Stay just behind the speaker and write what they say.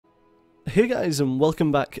Hey guys, and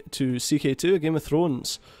welcome back to CK2, a Game of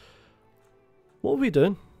Thrones. What are we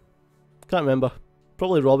doing? Can't remember.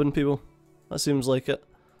 Probably robbing people. That seems like it.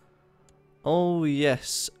 Oh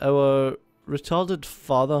yes, our retarded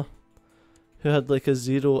father, who had like a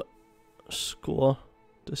 0 score,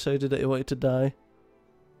 decided that he wanted to die.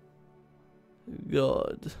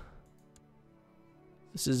 God.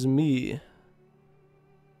 This is me.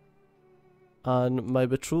 And my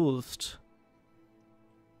betrothed,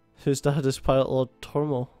 whose dad is Pirate Lord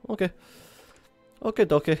Tormo. Okay. Okay,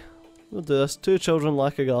 dokie. We'll do this. 2 children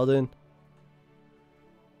lack a guardian.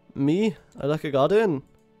 Me? I lack a guardian?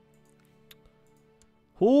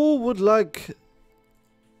 Who would like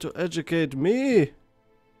to educate me?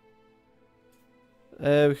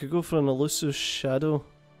 We could go for an elusive shadow.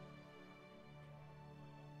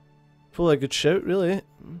 Probably a good shout, really.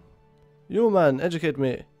 You man, educate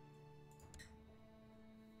me.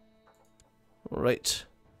 Right.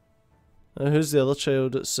 Now who's the other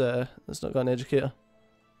child that's not got an educator?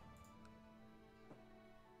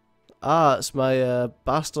 Ah, it's my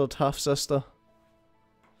bastard half-sister.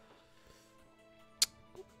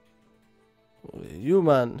 You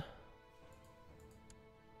man.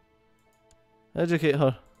 Educate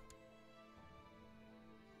her.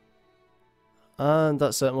 And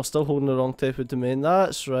that's it, we're still holding the wrong type of domain.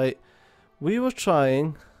 That's right. We were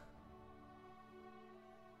trying...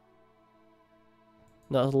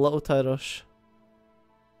 Not a little tie rush.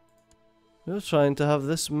 We were trying to have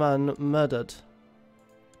this man murdered.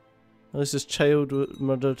 At least his child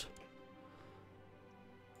murdered.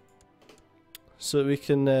 So that we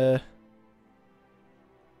can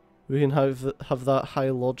have that High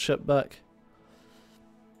Lordship back.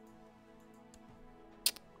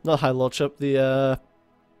 Not High Lordship, so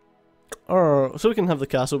we can have the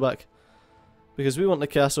castle back. Because we want the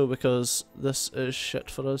castle because this is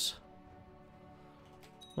shit for us.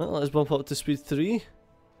 Well, let's bump up to speed 3.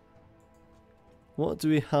 What do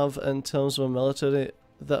we have in terms of a military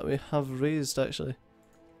that we have raised, actually?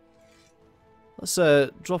 Let's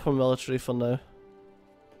drop our military for now.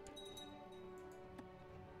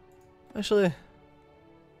 Actually,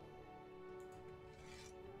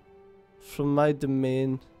 from my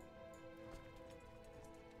domain...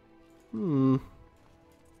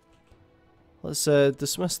 Let's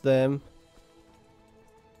dismiss them.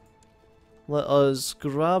 Let us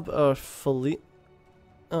grab our fleet.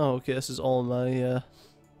 Oh, okay, this is all my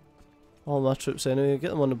troops anyway. Get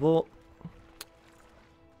them on the boat.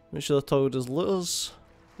 Make sure they're told as looters.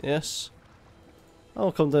 Yes.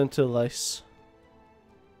 I'll come down to Lice.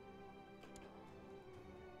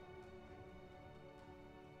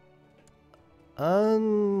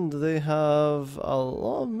 And they have a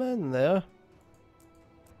lot of men there.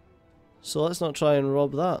 So let's not try and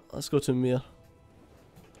rob that. Let's go to Mir.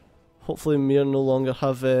 Hopefully Mir no longer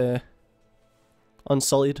have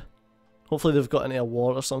Unsullied. Hopefully they've got into a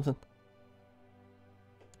war or something.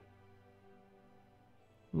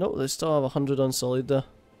 Nope, they still have 100 Unsullied there.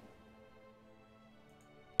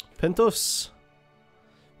 Pintos!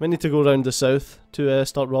 Might need to go around the south to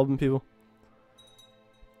start robbing people.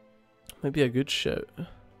 Might be a good shout.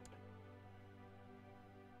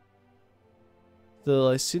 The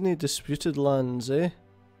Lycini disputed lands, eh?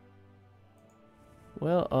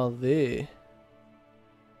 Where are they?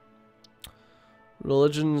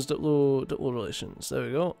 Religions, diplo relations. There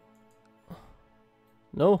we go.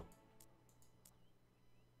 No?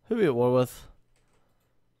 Who are we at war with?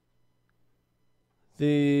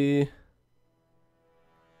 The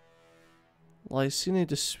Lycini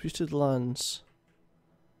disputed lands.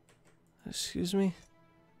 Excuse me?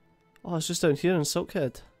 Oh, it's just down here in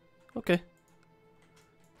Silkhead. Okay.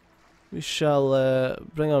 We shall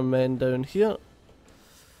bring our men down here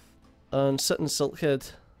and sit in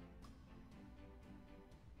Silkhead.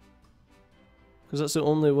 Because that's the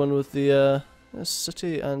only one with the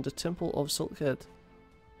city and the Temple of Silkhead.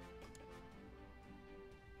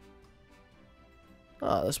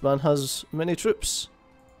 Ah, this man has many troops.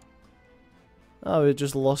 Ah, we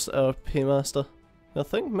just lost our paymaster. I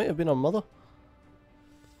think it might have been our mother.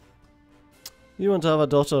 You want to have a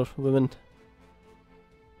daughter, woman.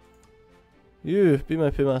 You, be my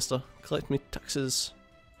paymaster. Collect me taxes.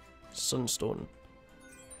 Sunstone.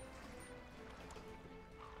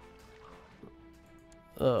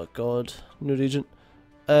 Oh god, new regent.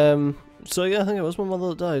 So yeah, I think it was my mother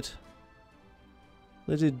that died.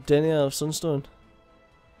 Lady Denia of Sunstone.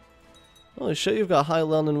 Holy shit, you've got a high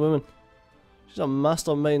learning woman. She's a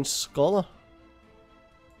mastermind scholar.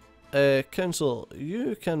 Council,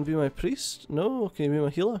 you can be my priest? No? Can you be my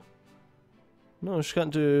healer? No, she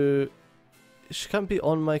can't do... She can't be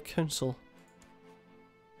on my council.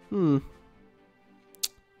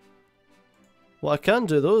 What I can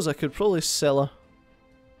do though is I could probably sell her.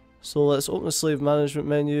 So let's open the slave management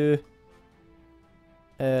menu.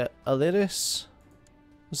 Alaris.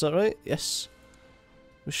 Is that right? Yes.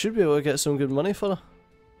 We should be able to get some good money for her.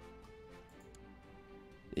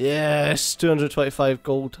 Yes! 225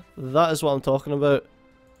 gold. That is what I'm talking about.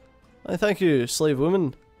 I thank you, slave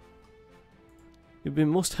woman. You've been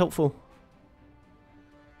most helpful.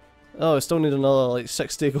 Oh, I still need another like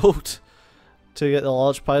 60 gold to get the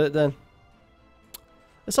large pirate den.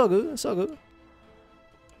 It's all good, it's all good.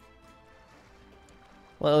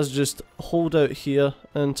 Let us just hold out here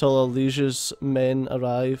until Alesia's men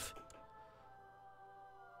arrive.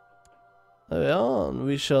 There we are, and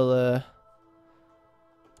we shall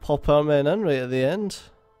pop our men in right at the end.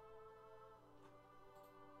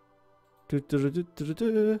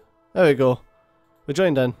 There we go. We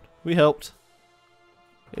joined in. We helped.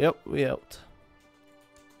 Yep, we helped.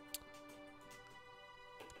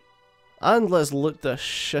 And let's loot the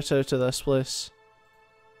shit out of this place.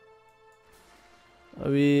 Are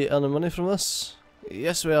we earning money from this?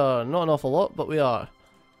 Yes we are. Not an awful lot, but we are.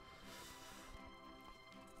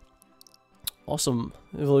 Awesome.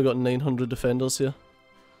 We've only got 900 defenders here.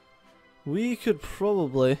 We could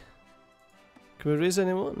probably... Can we raise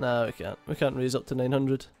any more? Nah, we can't. We can't raise up to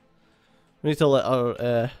 900. We need to let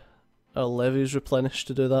our levies replenish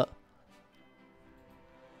to do that.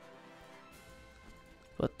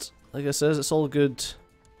 But, like I says, it's all good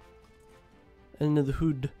in the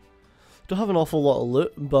hood. Don't have an awful lot of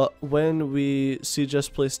loot, but when we siege this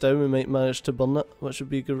place down we might manage to burn it, which would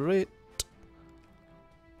be great.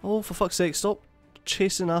 Oh, for fuck's sake, stop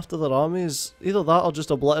chasing after their armies. Either that or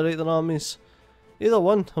just obliterate their armies. Either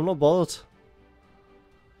one, I'm not bothered.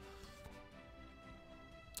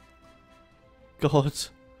 God.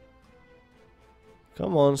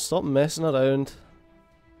 Come on, stop messing around.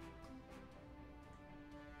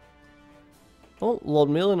 Oh, Lord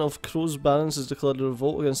Malin of Crow's Barons has declared a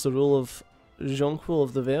revolt against the rule of Jonquil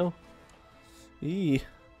of the Vale. Eee.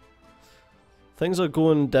 Things are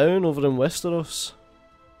going down over in Westeros.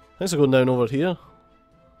 Things are going down over here.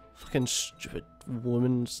 Fucking stupid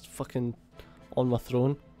woman's fucking on my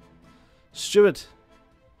throne. Stupid.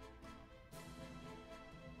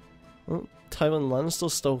 Oh, Tywin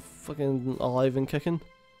Lannister's still fucking alive and kicking.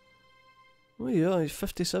 Oh yeah, he's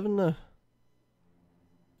 57 now.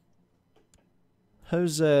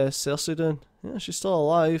 How's Cersei doing? Yeah, she's still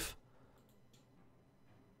alive.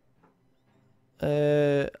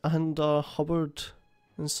 And Hubbard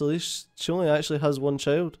and Salish, she only actually has one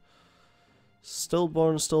child.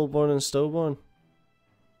 Stillborn, stillborn, and stillborn.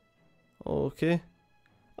 Okay.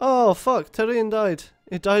 Oh fuck, Tyrion died.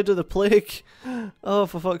 He died of the plague. Oh,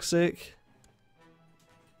 for fuck's sake.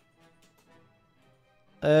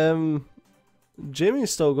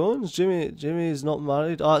 Jaime's still going. Jaime's not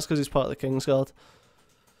married. Oh, that's because he's part of the Kingsguard.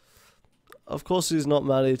 Of course he's not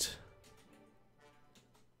married.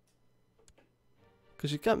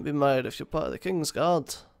 Because you can't be married if you're part of the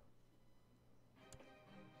Kingsguard.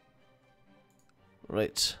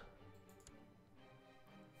 Right.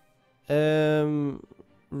 Rhaenor.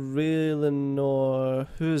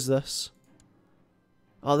 Who is this?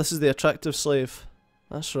 Oh, this is the attractive slave.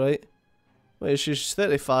 That's right. Wait, she's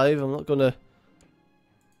 35. I'm not gonna...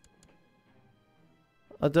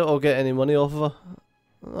 I doubt I'll get any money off of her.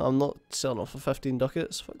 I'm not selling her for 15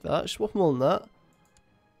 ducats. Fuck that. She's worth more than that.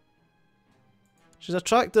 She's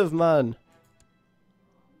attractive, man.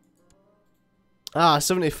 Ah,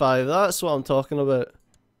 75. That's what I'm talking about.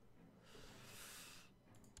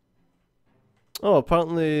 Oh,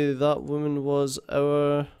 apparently that woman was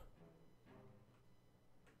our...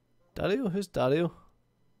 Dario? Who's Dario?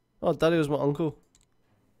 Oh, Dario's my uncle.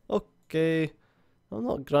 Okay. I'm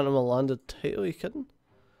not granting him a landed title, are you kidding?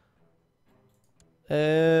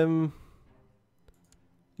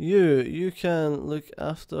 You can look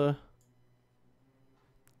after...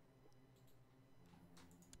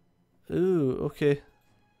 Ooh, okay.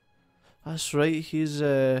 That's right, he's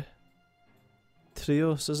Trios,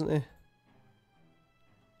 isn't he?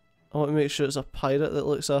 I want to make sure it's a pirate that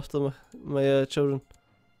looks after my children.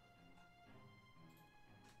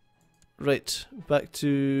 Right, back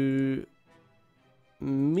to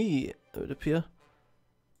me, it would appear.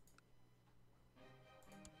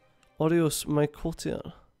 Orios, my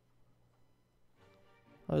courtier.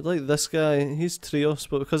 I would like this guy. He's Trios,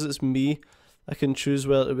 but because it's me, I can choose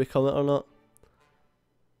whether to become it or not.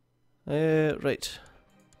 Right.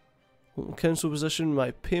 Open council position,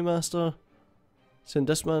 my paymaster. Saying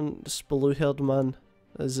this man, this blue-haired man,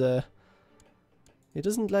 is he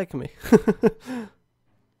doesn't like me.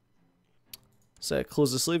 So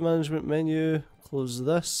close the slave management menu, close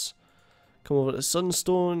this. Come over to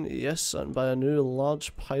Sunstone, yes, and buy a new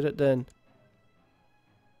large pirate den.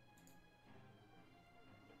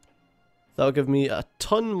 That'll give me a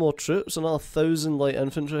ton more troops, another 1,000 light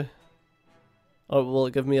infantry. Or will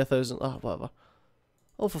it give me 1,000? Ah, whatever.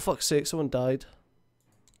 Oh, for fuck's sake, someone died.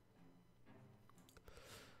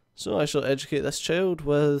 So I shall educate this child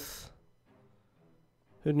with...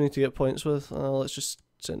 Who do I need to get points with? Let's just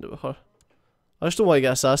send it with her. I just don't want to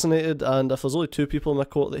get assassinated, and if there's only 2 people in my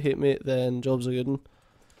court that hate me, then job's a good one.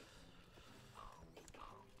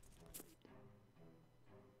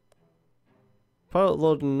 Pirate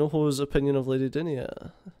Lord Noho's opinion of Lady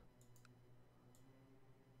Dinia.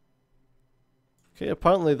 Okay,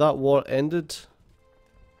 apparently that war ended.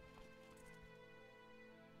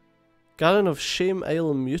 Garen of Shame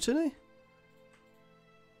Isle Mutiny?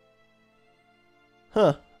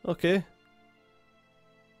 Huh, okay.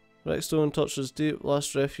 Wreckstone, Torches Deep,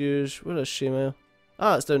 Last Refuge. Where is Shame Isle?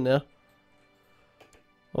 Ah, it's down there.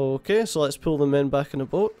 Okay, so let's pull the men back in the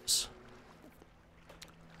boats.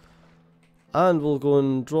 And we'll go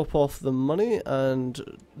and drop off the money,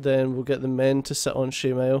 and then we'll get the men to sit on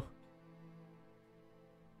Shame Isle.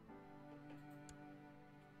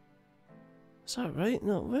 Is that right?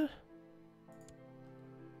 No, where?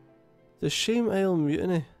 The Shame Isle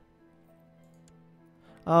Mutiny.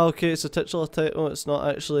 Ah, okay, it's a titular title, it's not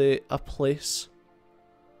actually a place.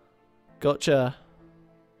 Gotcha.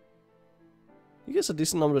 He gets a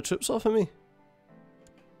decent number of troops off of me.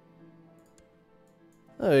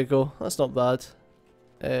 There we go, that's not bad.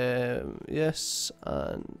 Yes,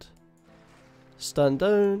 and stand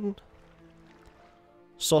down.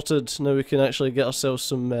 Sorted, now we can actually get ourselves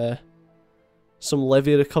some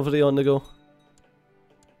levy recovery on the go.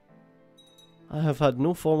 I have had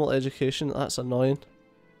no formal education, that's annoying.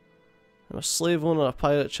 I'm a slave owner, a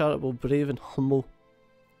pirate, charitable, brave and humble.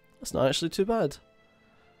 That's not actually too bad.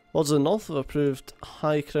 Lords of the North have approved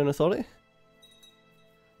High Crown Authority.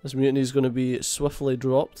 This mutiny is going to be swiftly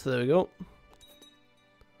dropped, there we go.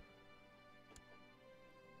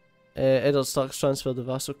 Eddard Stark's transferred the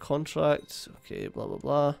vassal contract, okay, blah blah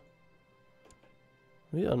blah.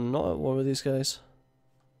 We are not at war with these guys.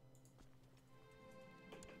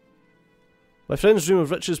 My friends dream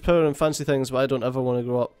of riches, power and fancy things, but I don't ever want to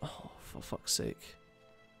grow up. Oh, for fuck's sake.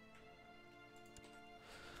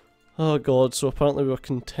 Oh god, so apparently we were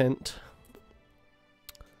content.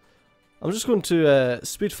 I'm just going to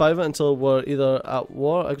speed 5 it until we're either at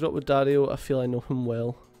war. I grew up with Dario, I feel I know him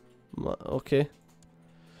well. Okay.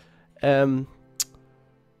 I'm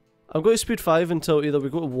going to speed 5 until either we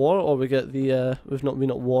go to war or we get the we've not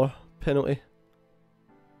been at war penalty.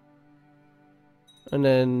 And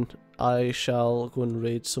then I shall go and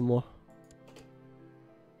raid some more.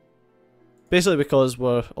 Basically because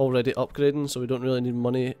we're already upgrading, so we don't really need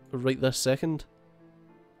money right this second.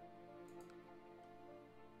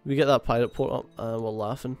 We get that pirate port up and we're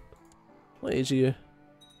laughing. What age are you?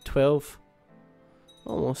 12?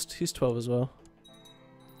 Almost, he's 12 as well.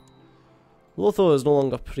 Lotho is no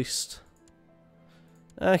longer priest.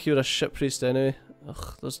 Ah, you're a shit priest anyway.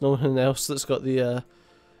 Ugh, there's no one else that's got the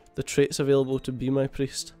traits available to be my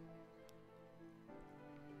priest.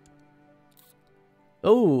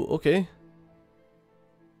 Oh, okay.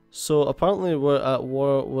 So apparently we're at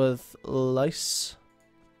war with Lice.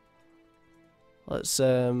 Let's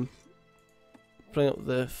bring up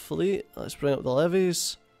the fleet, let's bring up the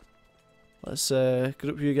levies. Let's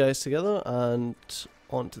group you guys together and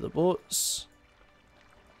onto the boats.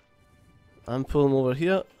 And pull them over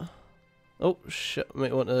here. Oh shit,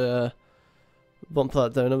 might want to bump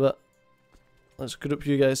that down a bit. Let's group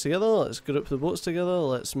you guys together, let's group the boats together,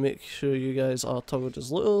 let's make sure you guys are toggled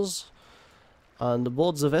as looters. And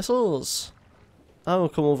aboard the vessels. And we'll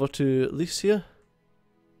come over to Lys here.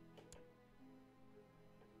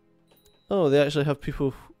 Oh, they actually have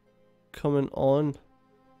people coming on.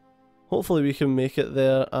 Hopefully we can make it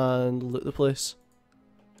there and loot the place.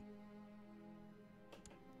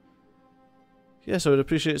 Yes, I would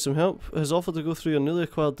appreciate some help. Has offered to go through your newly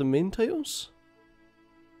acquired domain titles?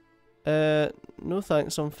 No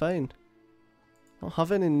thanks, I'm fine. I don't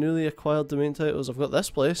have any newly acquired domain titles. I've got this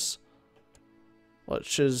place,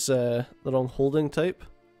 which is the wrong holding type.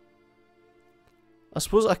 I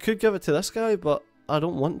suppose I could give it to this guy, but I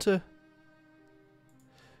don't want to.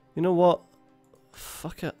 You know what?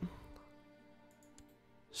 Fuck it.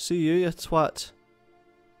 See you twat.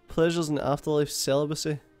 Pleasures in the afterlife,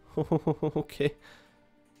 celibacy. Okay.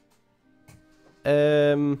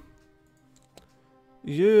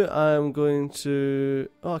 You, I'm going to...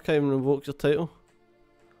 Oh, I can't even revoke your title.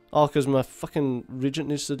 Oh, because my fucking regent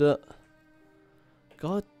needs to do it.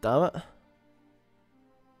 God damn it.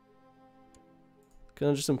 Can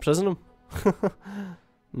I just imprison him?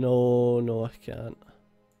 No, no, I can't.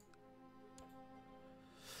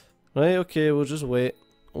 Right, okay, we'll just wait.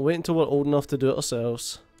 We'll wait until we're old enough to do it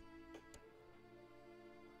ourselves.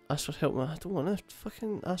 Ask for help, man. I don't want to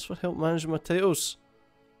fucking ask for help managing my titles.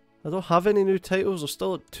 I don't have any new titles. I'm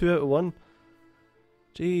still at 2 out of 1.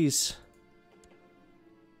 Jeez.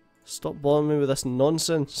 Stop bothering me with this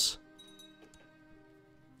nonsense.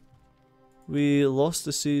 We lost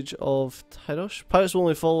the siege of Tyrosh. Pirates will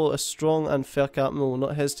only follow a strong and fair captain, will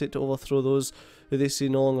not hesitate to overthrow those who they see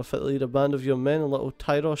no longer fit to lead. A band of your men in little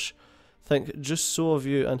Tyrosh think just so of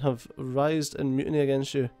you and have rised in mutiny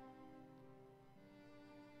against you.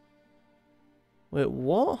 Wait,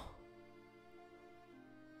 what?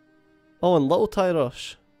 Oh, in little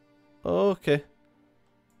Tyrosh. Oh, okay.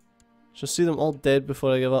 Shall see them all dead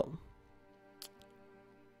before I give up.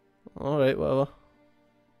 Alright, whatever.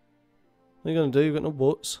 What are you gonna do? You've got no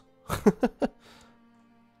boats.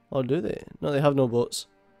 Or do they? No, they have no boats.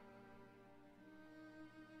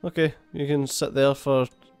 Okay, you can sit there for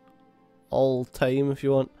all time if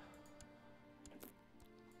you want.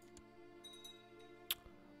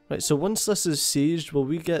 Right, so once this is sieged, will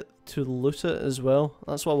we get to loot it as well?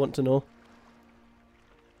 That's what I want to know.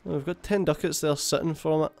 Well, we've got 10 ducats there sitting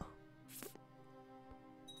from it.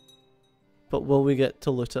 But will we get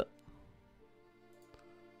to loot it?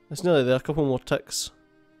 It's nearly there, a couple more ticks.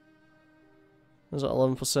 Is it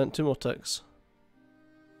 11%? 2 more ticks.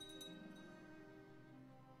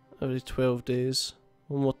 Every 12 days.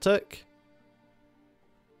 1 more tick.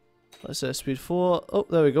 Let's set speed 4. Oh,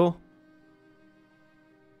 there we go.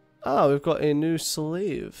 Ah, we've got a new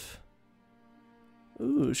slave.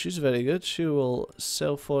 Ooh, she's very good. She will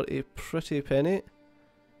sell for a pretty penny.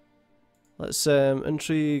 Let's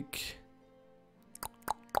intrigue.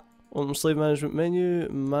 Open slave management menu,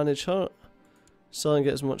 manage her. Selling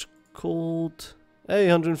get as much gold. Hey,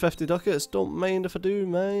 150 ducats. Don't mind if I do,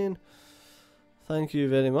 man. Thank you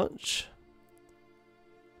very much.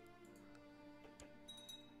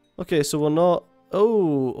 Okay, so we're not...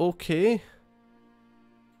 Oh, okay.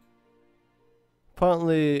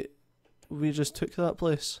 Apparently, we just took that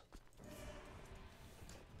place.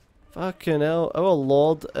 Fucking hell. Our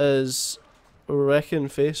lord is wrecking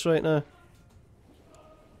face right now.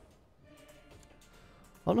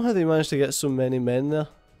 I don't know how they managed to get so many men there.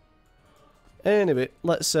 Anyway,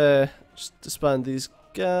 let's just disband these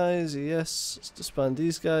guys, yes. Let's disband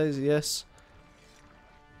these guys, yes.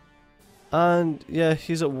 And yeah,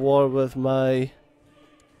 he's at war with my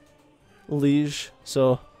liege,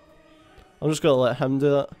 so I'm just gonna let him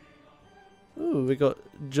do that. Ooh, we got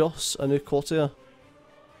Joss, a new courtier.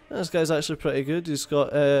 This guy's actually pretty good. He's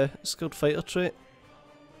got a skilled fighter trait.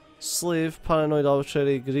 Slave, paranoid,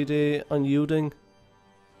 arbitrary, greedy, unyielding.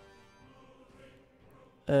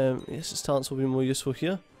 Yes, his talents will be more useful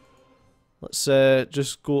here. Let's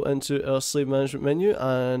just go into our slave management menu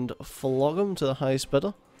and flog him to the highest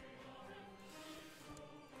bidder.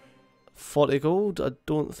 40 gold, I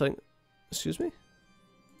don't think... Excuse me?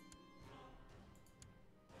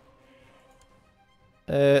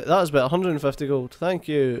 That's about 150 gold, thank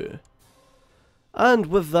you. And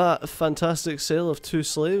with that fantastic sale of 2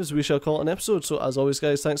 slaves, we shall call it an episode. So as always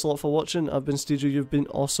guys, thanks a lot for watching. I've been Steejo, you've been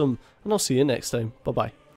awesome, and I'll see you next time. Bye bye.